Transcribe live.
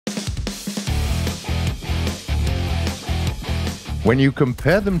When you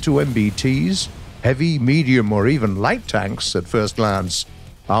compare them to MBTs, heavy, medium, or even light tanks at first glance,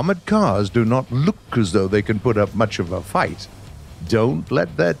 armored cars do not look as though they can put up much of a fight. Don't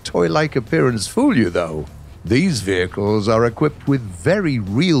let their toy-like appearance fool you, though. These vehicles are equipped with very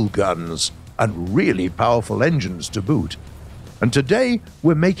real guns and really powerful engines to boot. And today,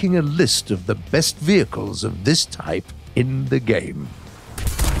 we're making a list of the best vehicles of this type in the game.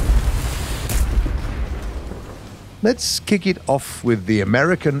 Let's kick it off with the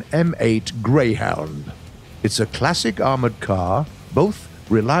American M8 Greyhound. It's a classic armored car, both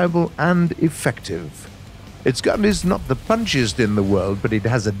reliable and effective. Its gun is not the punchiest in the world, but it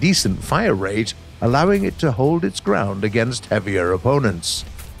has a decent fire rate, allowing it to hold its ground against heavier opponents.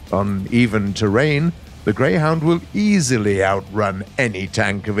 On even terrain, the Greyhound will easily outrun any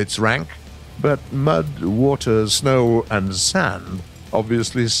tank of its rank, but mud, water, snow, and sand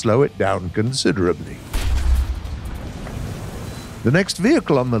obviously slow it down considerably. The next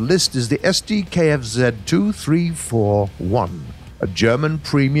vehicle on the list is the SDKFZ 2341, a German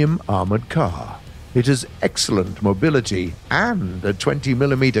premium armored car. It has excellent mobility and a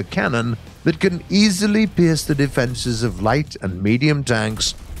 20mm cannon that can easily pierce the defenses of light and medium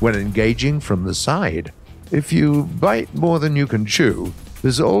tanks when engaging from the side. If you bite more than you can chew,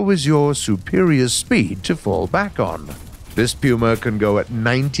 there's always your superior speed to fall back on. This Puma can go at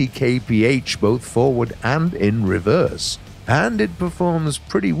 90 kph both forward and in reverse, and it performs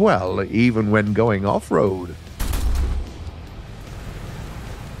pretty well even when going off-road.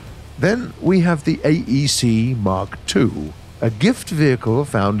 Then we have the AEC Mark II, a gift vehicle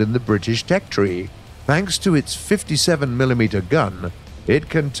found in the British tech tree. Thanks to its 57mm gun, it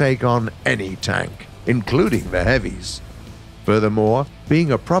can take on any tank, including the heavies. Furthermore,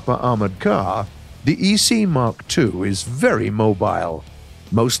 being a proper armored car, the EC Mark II is very mobile,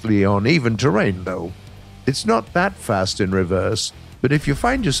 mostly on even terrain though. It's not that fast in reverse, but if you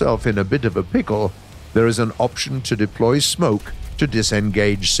find yourself in a bit of a pickle, there is an option to deploy smoke to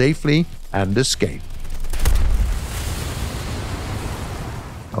disengage safely and escape.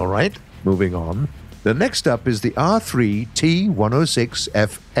 Alright, moving on. The next up is the R3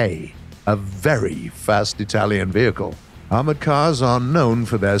 T106FA, a very fast Italian vehicle. Armored cars are known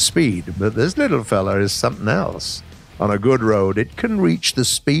for their speed, but this little fella is something else. On a good road, it can reach the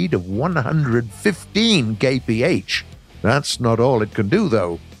speed of 115 kph. That's not all it can do,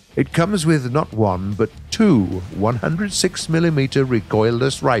 though. It comes with not one, but two 106mm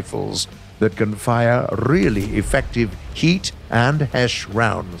recoilless rifles that can fire really effective heat and HESH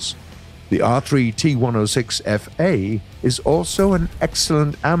rounds. The R3 T106FA is also an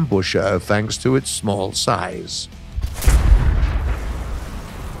excellent ambusher thanks to its small size.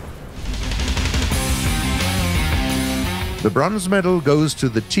 The bronze medal goes to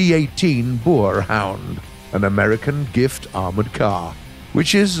the T18 Boerhound, an American gift armored car,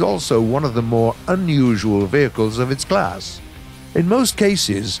 which is also one of the more unusual vehicles of its class. In most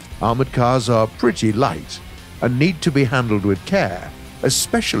cases, armored cars are pretty light and need to be handled with care,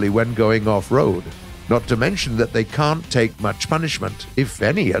 especially when going off-road, not to mention that they can't take much punishment, if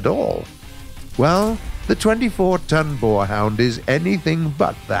any at all. Well, the 24-ton Boerhound is anything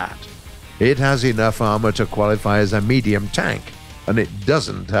but that. It has enough armor to qualify as a medium tank, and it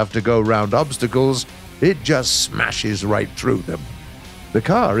doesn't have to go round obstacles, it just smashes right through them. The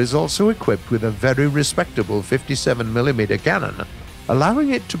car is also equipped with a very respectable 57mm cannon,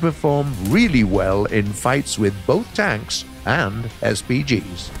 allowing it to perform really well in fights with both tanks and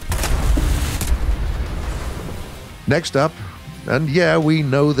SPGs. Next up, and yeah, we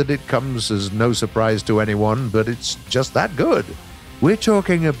know that it comes as no surprise to anyone, but it's just that good. We're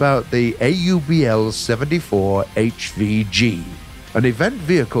talking about the AUBL 74 HVG, an event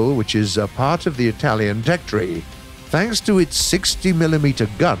vehicle which is a part of the Italian tech tree. Thanks to its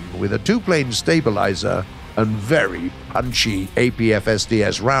 60mm gun with a two-plane stabilizer and very punchy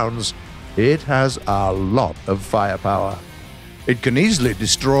APF-SDS rounds, it has a lot of firepower. It can easily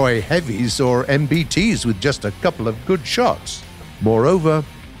destroy heavies or MBTs with just a couple of good shots. Moreover,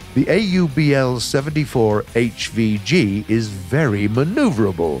 the AUBL 74 HVG is very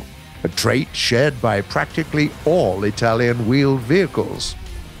maneuverable, a trait shared by practically all Italian wheeled vehicles.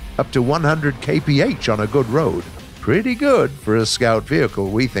 Up to 100 kph on a good road. Pretty good for a scout vehicle,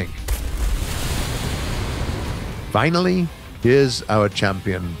 we think. Finally, here's our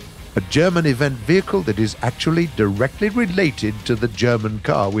champion, a German event vehicle that is actually directly related to the German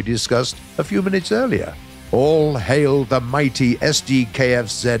car we discussed a few minutes earlier. All hail the mighty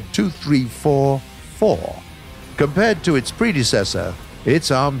SDKFZ 2344. Compared to its predecessor,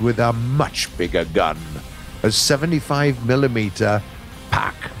 it's armed with a much bigger gun, a 75mm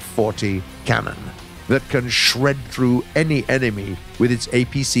PAC-40 cannon. that can shred through any enemy with its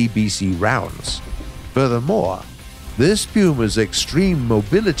APC-BC rounds. Furthermore, this Puma's extreme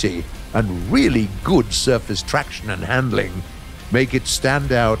mobility and really good surface traction and handling make it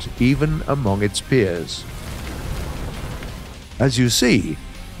stand out even among its peers. As you see,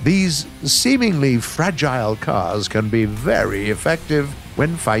 these seemingly fragile cars can be very effective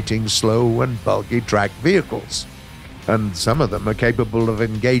when fighting slow and bulky tracked vehicles, and some of them are capable of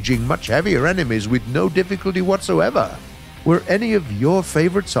engaging much heavier enemies with no difficulty whatsoever. Were any of your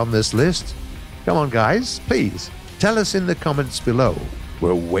favorites on this list? Come on guys, please, tell us in the comments below.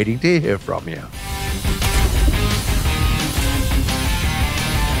 We're waiting to hear from you.